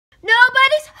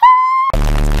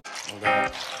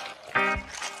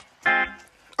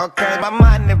Okay, my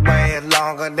money way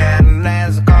longer than a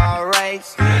NASCAR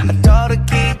race. I told her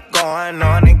keep going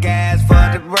on the gas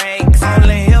for the brakes.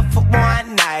 Only here for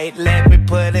one night, let me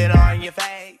put it on your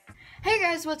face. Hey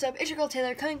guys, what's up? It's your girl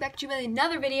Taylor coming back to you with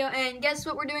another video, and guess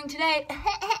what we're doing today?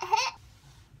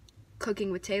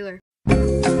 Cooking with Taylor.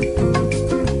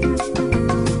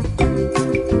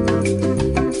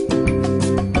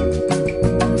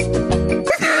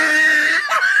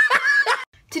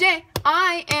 Today,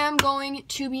 I am going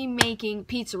to be making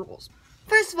pizza rolls.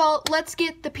 First of all, let's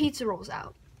get the pizza rolls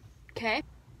out, okay?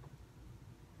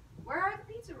 Where are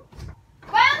the pizza rolls?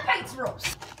 Where are the pizza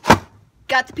rolls?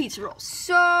 Got the pizza rolls.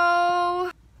 So,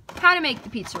 how to make the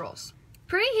pizza rolls.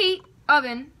 Preheat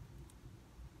oven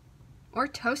or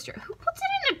toaster. Who puts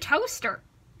it in a toaster?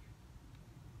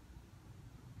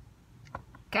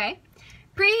 Okay.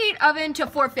 Preheat oven to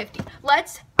 450.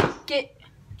 Let's get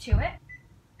to it.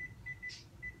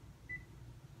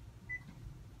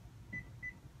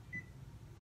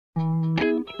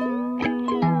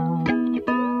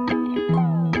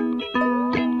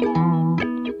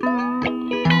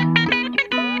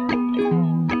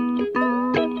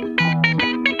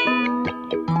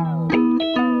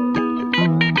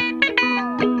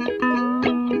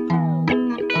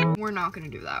 We're not gonna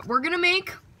do that. We're gonna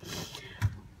make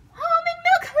almond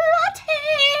milk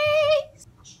lattes.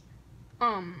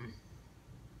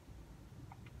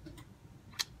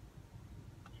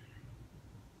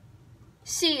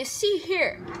 See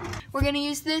here. We're gonna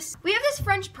use this. We have this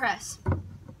French press.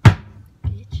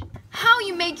 How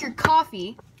you make your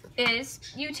coffee is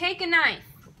you take a knife.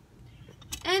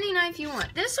 Any knife you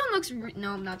want. This one looks,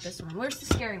 no, not this one. Where's the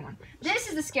scary one? This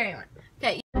is the scary one.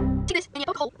 Okay, you take this and you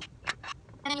poke a hole.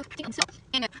 And then you take it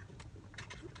and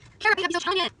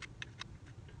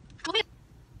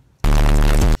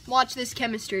watch this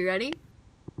chemistry, ready?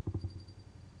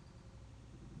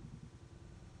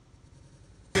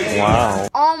 Wow.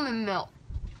 Almond milk.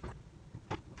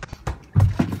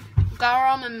 Got our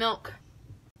almond milk.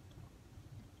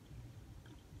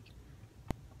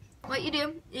 What you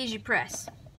do is you press.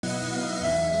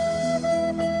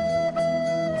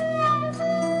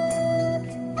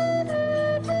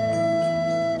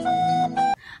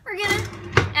 We're gonna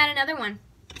add another one.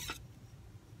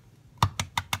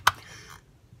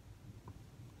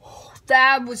 Oh,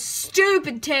 that was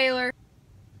stupid, Taylor.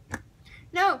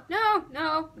 No, no,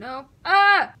 no, no.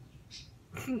 Ah!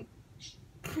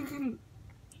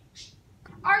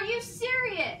 Are you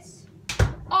serious?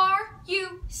 Are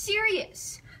you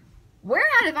serious? We're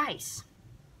out of ice.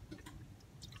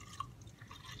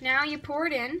 Now you pour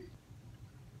it in.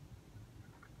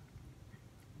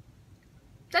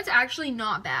 That's actually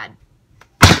not bad.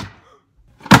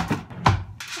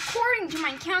 According to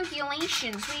my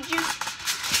calculations, we just...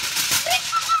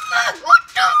 What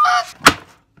the fuck?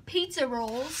 Pizza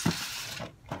rolls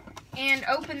and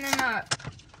open them up.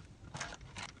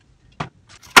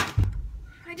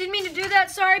 I didn't mean to do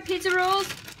that. Sorry, pizza rolls.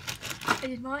 I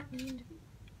did not mean to.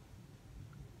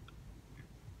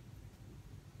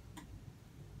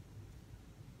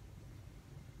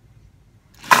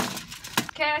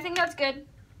 Okay, I think that's good.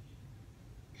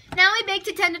 Now we bake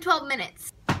to 10 to 12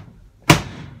 minutes.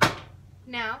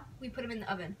 Now we put them in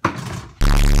the oven.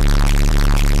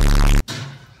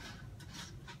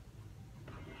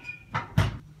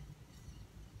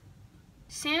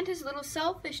 Santa's a little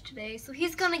selfish today, so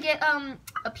he's gonna get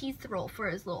a pizza roll for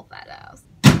his little fat ass.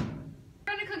 We're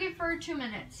gonna cook it for 2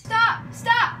 minutes. Stop!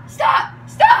 Stop! Stop!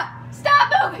 Stop!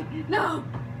 Stop moving! No!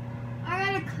 I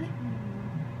gotta click.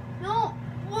 No!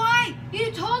 Why?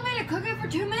 You told me to cook it for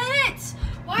 2 minutes!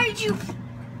 Why did you?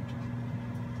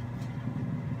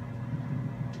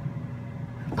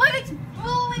 But it's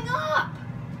blowing up!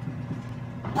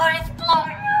 But it's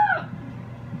blowing up!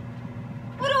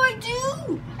 What do I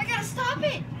do? I gotta stop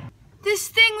it. This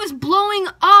thing was blowing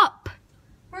up.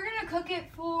 We're gonna cook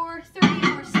it for 30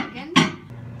 more seconds.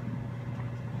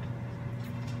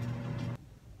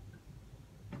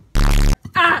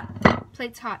 Ah!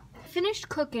 Plate's hot. Finished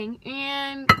cooking,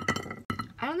 and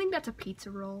I don't think that's a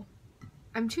pizza roll.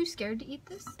 I'm too scared to eat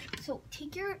this. So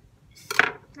take your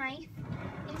knife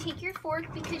and take your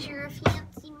fork because you're a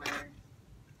fancy mother.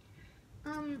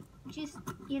 Just,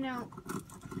 you know,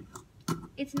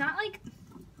 it's not like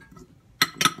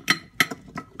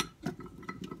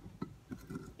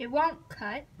it won't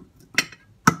cut.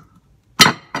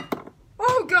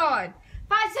 Oh God!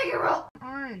 5-second roll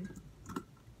on.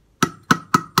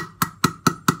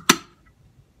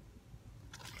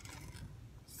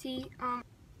 See,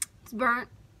 it's burnt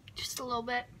just a little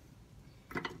bit.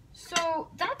 So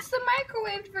that's the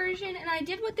microwaved version, and I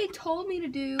did what they told me to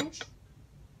do.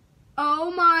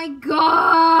 Oh my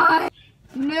God!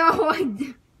 No,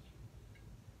 I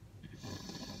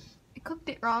cooked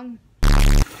it wrong.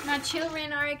 My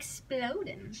children are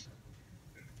exploding.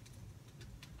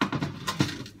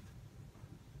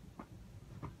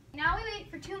 Now we wait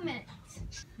for 2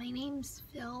 minutes. My name's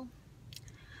Phil.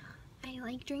 I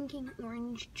like drinking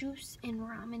orange juice and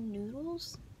ramen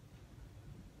noodles.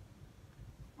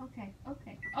 Okay.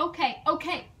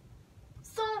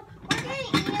 So, we're gonna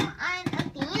eat them on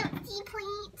a fancy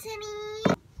plate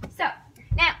today. So,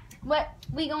 now, what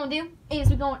we gonna do is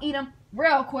we gonna eat them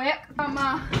real quick from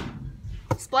my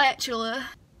spatula.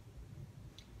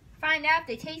 Find out if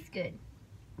they taste good.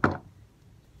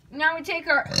 Now we take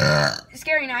our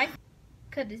scary knife.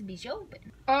 Cut this bitch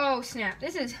open. Oh snap,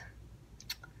 this is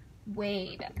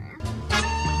way better.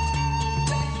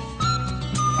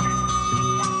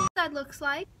 That looks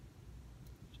like.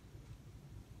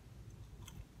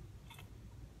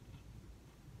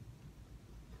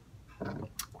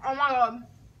 Oh my god.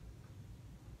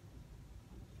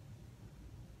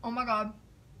 Oh my god.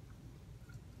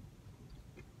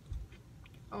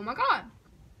 Oh my god.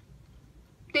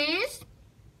 These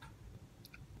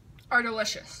are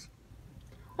delicious.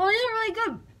 Well, these are really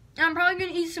good. I'm probably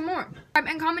going to eat some more.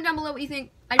 And comment down below what you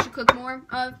think I should cook more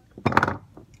of.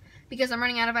 Because I'm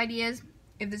running out of ideas.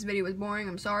 If this video was boring,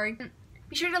 I'm sorry.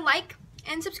 Be sure to like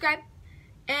and subscribe.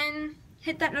 And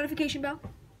hit that notification bell.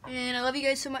 And I love you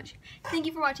guys so much. Thank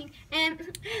you for watching.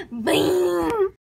 And bye.